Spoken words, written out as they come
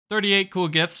38 cool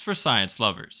gifts for science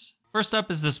lovers. First up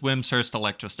is this Wimshurst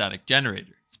electrostatic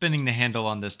generator. Spinning the handle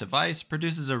on this device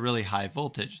produces a really high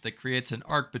voltage that creates an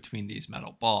arc between these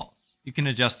metal balls. You can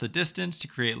adjust the distance to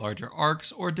create larger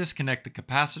arcs or disconnect the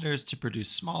capacitors to produce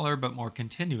smaller but more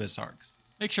continuous arcs.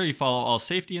 Make sure you follow all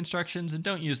safety instructions and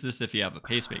don't use this if you have a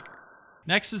pacemaker.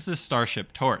 Next is this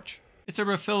Starship torch. It's a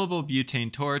refillable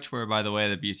butane torch where, by the way,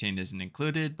 the butane isn't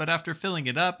included, but after filling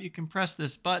it up, you can press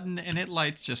this button and it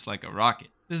lights just like a rocket.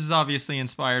 This is obviously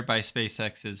inspired by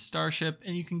SpaceX's Starship,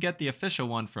 and you can get the official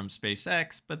one from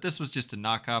SpaceX, but this was just a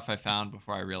knockoff I found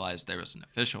before I realized there was an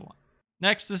official one.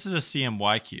 Next, this is a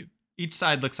CMY cube. Each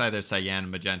side looks either cyan,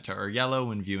 magenta, or yellow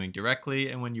when viewing directly,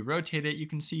 and when you rotate it, you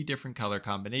can see different color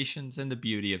combinations and the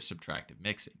beauty of subtractive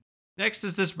mixing. Next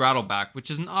is this Rattleback, which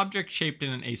is an object shaped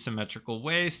in an asymmetrical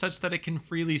way such that it can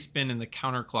freely spin in the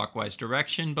counterclockwise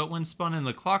direction, but when spun in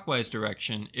the clockwise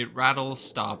direction, it rattles,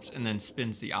 stops, and then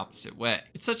spins the opposite way.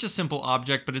 It's such a simple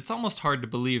object, but it's almost hard to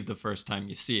believe the first time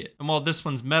you see it. And while this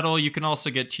one's metal, you can also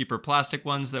get cheaper plastic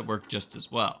ones that work just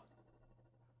as well.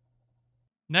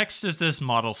 Next is this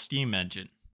model steam engine.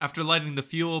 After lighting the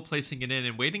fuel, placing it in,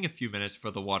 and waiting a few minutes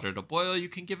for the water to boil, you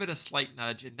can give it a slight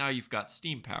nudge and now you've got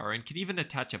steam power, and can even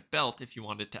attach a belt if you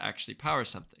wanted to actually power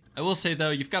something. I will say though,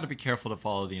 you've got to be careful to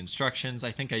follow the instructions. I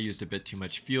think I used a bit too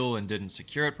much fuel and didn't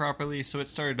secure it properly, so it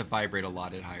started to vibrate a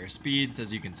lot at higher speeds,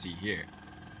 as you can see here.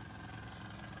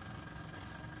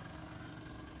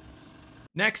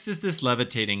 Next is this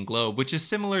levitating globe, which is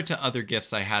similar to other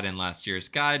gifts I had in last year's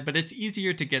guide, but it's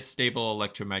easier to get stable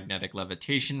electromagnetic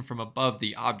levitation from above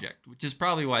the object, which is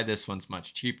probably why this one's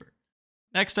much cheaper.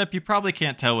 Next up, you probably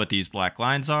can't tell what these black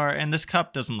lines are, and this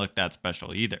cup doesn't look that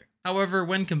special either. However,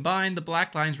 when combined, the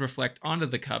black lines reflect onto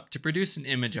the cup to produce an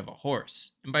image of a horse,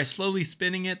 and by slowly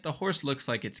spinning it, the horse looks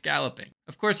like it's galloping.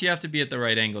 Of course, you have to be at the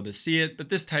right angle to see it, but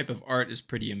this type of art is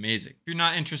pretty amazing. If you're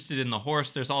not interested in the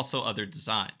horse, there's also other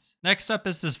designs. Next up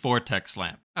is this vortex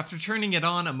lamp. After turning it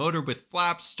on, a motor with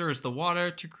flaps stirs the water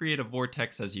to create a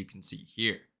vortex, as you can see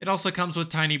here. It also comes with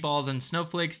tiny balls and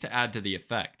snowflakes to add to the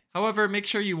effect. However, make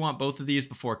sure you want both of these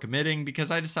before committing, because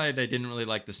I decided I didn't really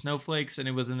like the snowflakes and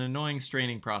it was an annoying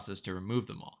straining process to remove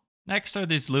them all. Next are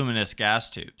these luminous gas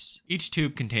tubes. Each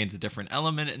tube contains a different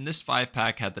element, and this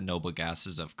 5-pack had the noble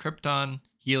gases of krypton,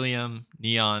 helium,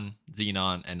 neon,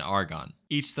 xenon, and argon,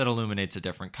 each that illuminates a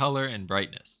different color and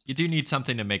brightness. You do need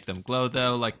something to make them glow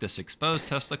though, like this exposed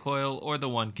Tesla coil or the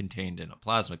one contained in a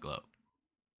plasma globe.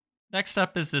 Next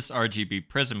up is this RGB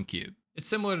prism cube. It's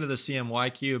similar to the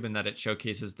CMY cube in that it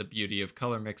showcases the beauty of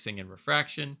color mixing and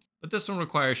refraction, but this one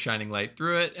requires shining light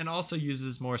through it and also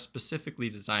uses more specifically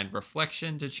designed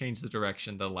reflection to change the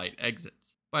direction the light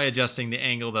exits. By adjusting the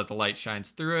angle that the light shines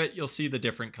through it, you'll see the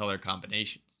different color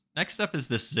combinations. Next up is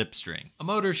this zip string. A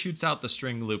motor shoots out the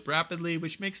string loop rapidly,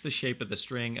 which makes the shape of the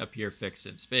string appear fixed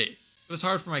in space. It was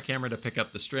hard for my camera to pick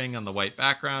up the string on the white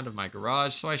background of my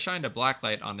garage, so I shined a black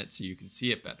light on it so you can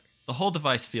see it better. The whole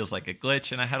device feels like a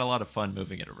glitch, and I had a lot of fun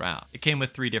moving it around. It came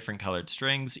with 3 different colored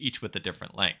strings, each with a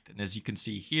different length, and as you can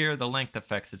see here, the length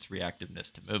affects its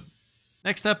reactiveness to movement.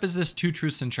 Next up is this 2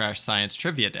 Truths and Trash Science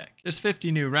Trivia deck. There's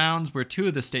 50 new rounds where 2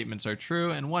 of the statements are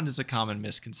true and 1 is a common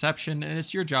misconception, and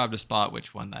it's your job to spot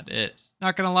which one that is.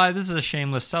 Not gonna lie, this is a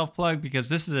shameless self-plug because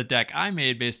this is a deck I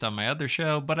made based on my other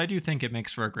show, but I do think it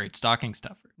makes for a great stocking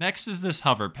stuffer. Next is this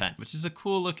hover pen, which is a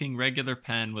cool looking regular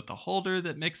pen with a holder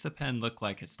that makes the pen look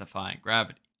like it's defying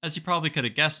gravity. As you probably could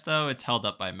have guessed though, it's held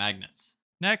up by magnets.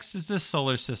 Next is this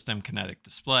solar system kinetic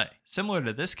display. Similar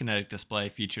to this kinetic display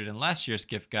featured in last year's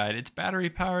gift guide, it's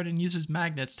battery powered and uses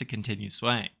magnets to continue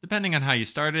swaying. Depending on how you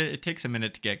start it, it takes a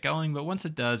minute to get going, but once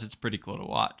it does, it's pretty cool to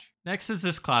watch. Next is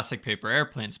this classic paper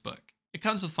airplanes book. It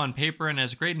comes with fun paper and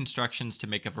has great instructions to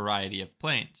make a variety of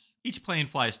planes. Each plane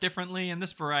flies differently, and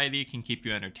this variety can keep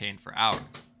you entertained for hours.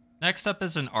 Next up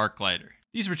is an arc lighter.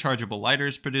 These rechargeable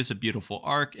lighters produce a beautiful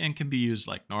arc and can be used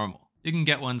like normal. You can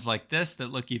get ones like this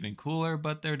that look even cooler,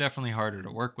 but they're definitely harder to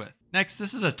work with. Next,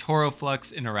 this is a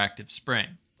Toroflux interactive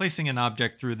spring. Placing an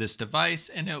object through this device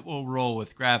and it will roll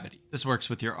with gravity. This works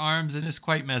with your arms and is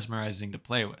quite mesmerizing to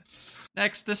play with.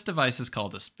 Next, this device is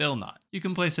called a spill knot. You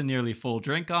can place a nearly full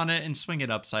drink on it and swing it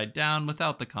upside down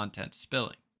without the contents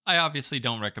spilling. I obviously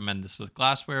don't recommend this with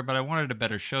glassware, but I wanted to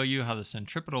better show you how the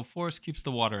centripetal force keeps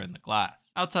the water in the glass.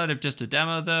 Outside of just a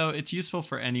demo though, it's useful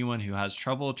for anyone who has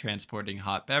trouble transporting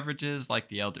hot beverages like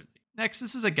the elderly. Next,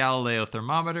 this is a Galileo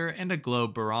thermometer and a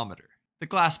globe barometer. The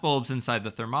glass bulbs inside the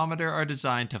thermometer are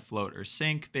designed to float or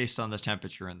sink based on the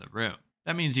temperature in the room.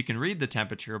 That means you can read the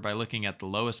temperature by looking at the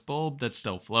lowest bulb that's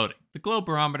still floating. The glow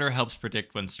barometer helps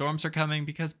predict when storms are coming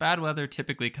because bad weather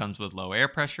typically comes with low air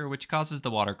pressure, which causes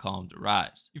the water column to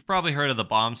rise. You've probably heard of the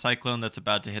bomb cyclone that's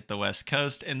about to hit the west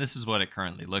coast, and this is what it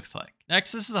currently looks like.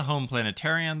 Next, this is a home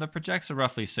planetarium that projects a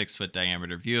roughly 6-foot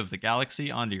diameter view of the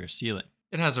galaxy onto your ceiling.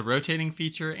 It has a rotating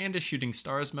feature and a shooting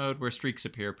stars mode where streaks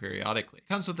appear periodically. It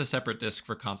comes with a separate disc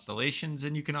for constellations,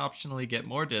 and you can optionally get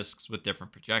more discs with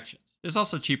different projections. There's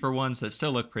also cheaper ones that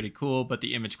still look pretty cool, but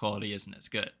the image quality isn't as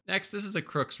good. Next, this is a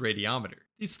Crookes radiometer.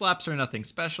 These flaps are nothing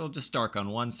special, just dark on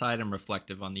one side and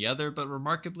reflective on the other, but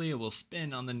remarkably it will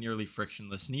spin on the nearly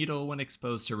frictionless needle when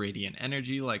exposed to radiant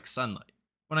energy like sunlight.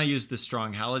 When I used this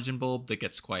strong halogen bulb that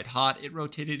gets quite hot, it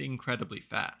rotated incredibly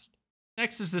fast.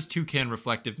 Next is this toucan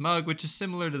reflective mug, which is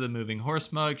similar to the moving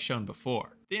horse mug shown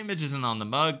before. The image isn't on the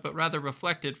mug, but rather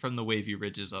reflected from the wavy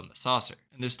ridges on the saucer,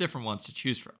 and there's different ones to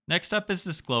choose from. Next up is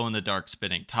this glow-in-the-dark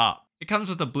spinning top. It comes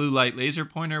with a blue light laser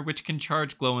pointer, which can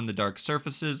charge glow-in-the-dark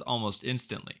surfaces almost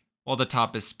instantly. While the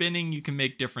top is spinning, you can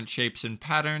make different shapes and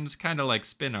patterns, kinda like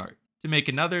spin art. To make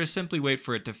another, simply wait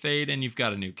for it to fade and you've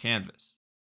got a new canvas.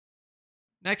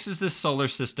 Next is this solar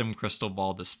system crystal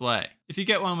ball display. If you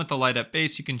get one with the light up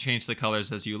base, you can change the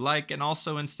colors as you like, and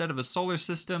also instead of a solar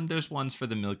system, there's ones for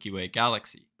the Milky Way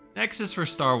galaxy. Next is for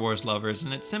Star Wars lovers,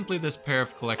 and it's simply this pair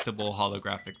of collectible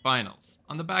holographic vinyls.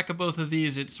 On the back of both of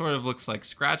these, it sort of looks like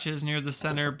scratches near the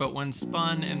center, but when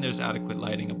spun and there's adequate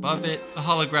lighting above it, the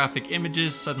holographic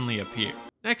images suddenly appear.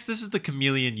 Next, this is the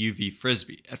Chameleon UV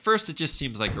Frisbee. At first it just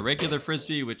seems like a regular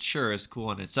Frisbee, which sure is cool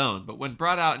on its own, but when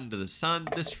brought out into the sun,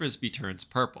 this Frisbee turns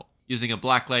purple. Using a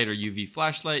blacklight or UV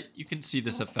flashlight, you can see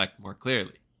this effect more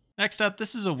clearly. Next up,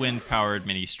 this is a wind-powered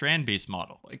mini Strandbeast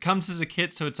model. It comes as a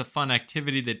kit, so it's a fun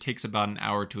activity that takes about an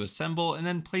hour to assemble, and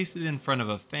then place it in front of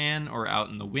a fan or out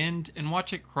in the wind and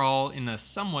watch it crawl in a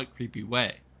somewhat creepy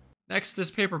way. Next, this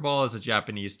paper ball is a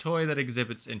Japanese toy that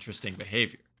exhibits interesting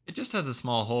behavior. It just has a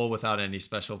small hole without any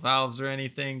special valves or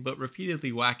anything, but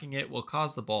repeatedly whacking it will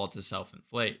cause the ball to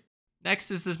self-inflate.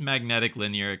 Next is this magnetic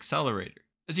linear accelerator.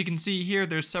 As you can see here,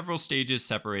 there's several stages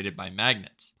separated by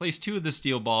magnets. Place 2 of the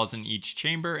steel balls in each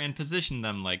chamber and position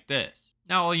them like this.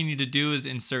 Now all you need to do is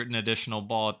insert an additional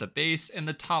ball at the base and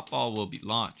the top ball will be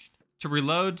launched. To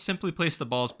reload, simply place the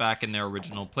balls back in their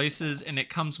original places, and it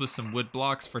comes with some wood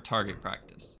blocks for target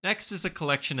practice. Next is a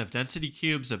collection of density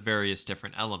cubes of various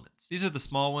different elements. These are the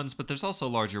small ones, but there's also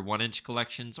larger 1-inch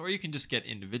collections, or you can just get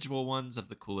individual ones of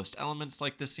the coolest elements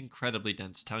like this incredibly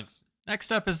dense tungsten.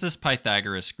 Next up is this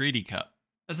Pythagoras Greedy Cup.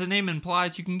 As the name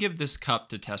implies, you can give this cup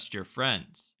to test your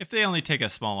friends. If they only take a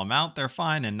small amount, they're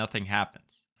fine and nothing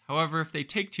happens. However, if they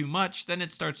take too much, then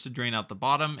it starts to drain out the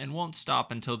bottom and won't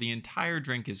stop until the entire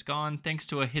drink is gone thanks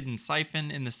to a hidden siphon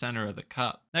in the center of the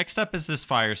cup. Next up is this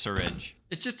fire syringe.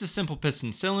 It's just a simple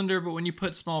piston cylinder, but when you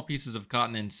put small pieces of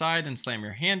cotton inside and slam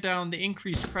your hand down, the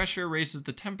increased pressure raises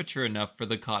the temperature enough for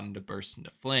the cotton to burst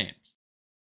into flames.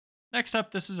 Next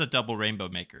up, this is a double rainbow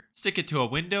maker. Stick it to a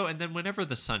window, and then whenever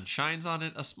the sun shines on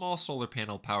it, a small solar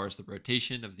panel powers the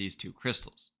rotation of these 2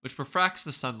 crystals, which refracts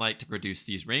the sunlight to produce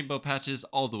these rainbow patches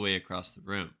all the way across the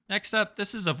room. Next up,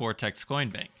 this is a vortex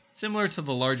coin bank. Similar to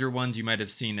the larger ones you might have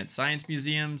seen at science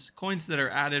museums, coins that are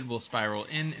added will spiral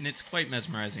in, and it's quite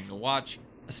mesmerizing to watch,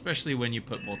 especially when you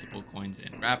put multiple coins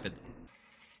in rapidly.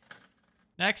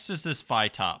 Next is this Phi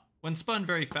top. When spun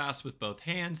very fast with both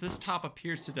hands, this top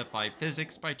appears to defy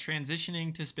physics by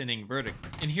transitioning to spinning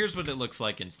vertically. And here's what it looks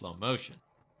like in slow motion.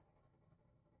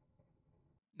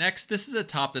 Next, this is a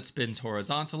top that spins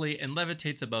horizontally and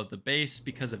levitates above the base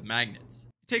because of magnets.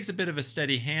 It takes a bit of a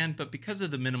steady hand, but because of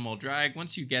the minimal drag,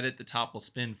 once you get it, the top will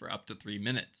spin for up to 3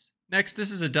 minutes. Next, this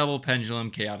is a double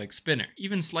pendulum chaotic spinner.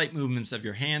 Even slight movements of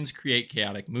your hands create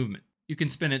chaotic movement. You can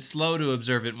spin it slow to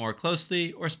observe it more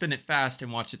closely, or spin it fast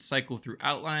and watch it cycle through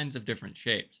outlines of different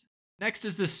shapes. Next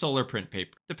is this solar print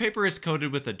paper. The paper is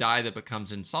coated with a dye that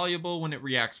becomes insoluble when it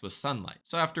reacts with sunlight.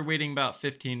 So after waiting about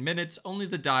 15 minutes, only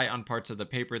the dye on parts of the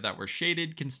paper that were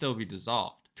shaded can still be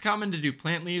dissolved. It's common to do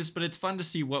plant leaves, but it's fun to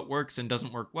see what works and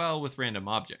doesn't work well with random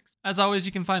objects. As always,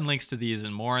 you can find links to these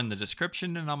and more in the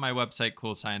description and on my website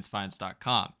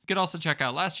coolsciencefinds.com. You could also check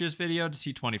out last year's video to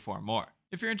see 24 more.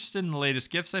 If you're interested in the latest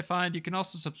gifts I find, you can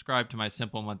also subscribe to my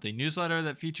simple monthly newsletter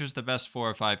that features the best 4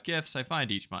 or 5 gifts I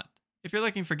find each month. If you're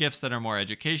looking for gifts that are more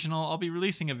educational, I'll be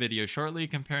releasing a video shortly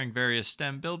comparing various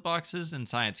STEM build boxes and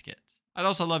science kits. I'd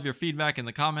also love your feedback in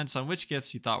the comments on which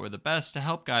gifts you thought were the best to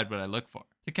help guide what I look for.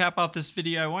 To cap off this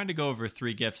video, I wanted to go over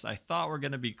 3 gifts I thought were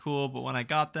going to be cool, but when I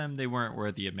got them, they weren't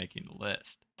worthy of making the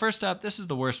list. First up, this is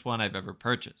the worst one I've ever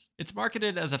purchased. It's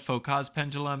marketed as a Focus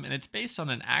pendulum, and it's based on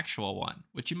an actual one,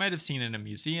 which you might have seen in a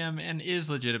museum and is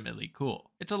legitimately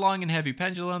cool. It's a long and heavy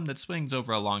pendulum that swings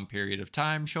over a long period of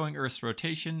time, showing Earth's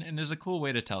rotation, and is a cool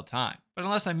way to tell time. But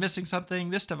unless I'm missing something,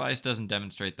 this device doesn't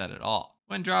demonstrate that at all.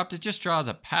 When dropped, it just draws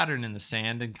a pattern in the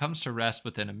sand and comes to rest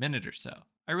within a minute or so.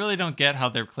 I really don't get how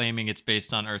they're claiming it's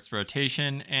based on Earth's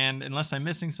rotation, and unless I'm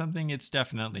missing something, it's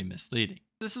definitely misleading.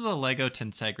 This is a LEGO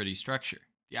tensegrity structure.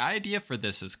 The idea for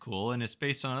this is cool, and it's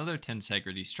based on other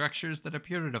tensegrity structures that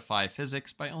appear to defy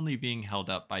physics by only being held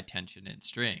up by tension in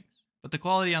strings. But the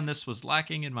quality on this was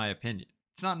lacking in my opinion.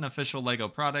 It's not an official LEGO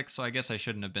product, so I guess I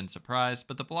shouldn't have been surprised,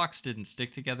 but the blocks didn't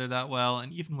stick together that well,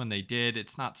 and even when they did,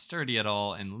 it's not sturdy at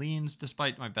all and leans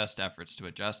despite my best efforts to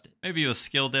adjust it. Maybe it was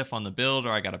skill diff on the build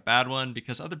or I got a bad one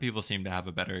because other people seem to have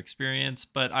a better experience,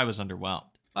 but I was underwhelmed.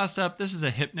 Last up, this is a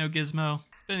Hypno Gizmo.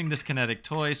 Spinning this kinetic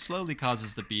toy slowly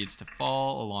causes the beads to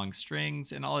fall along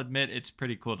strings, and I'll admit it's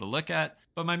pretty cool to look at,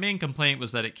 but my main complaint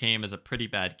was that it came as a pretty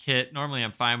bad kit. Normally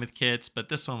I'm fine with kits, but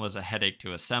this one was a headache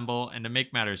to assemble, and to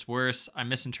make matters worse, I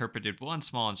misinterpreted one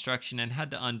small instruction and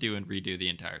had to undo and redo the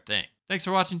entire thing. Thanks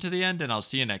for watching to the end, and I'll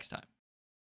see you next time.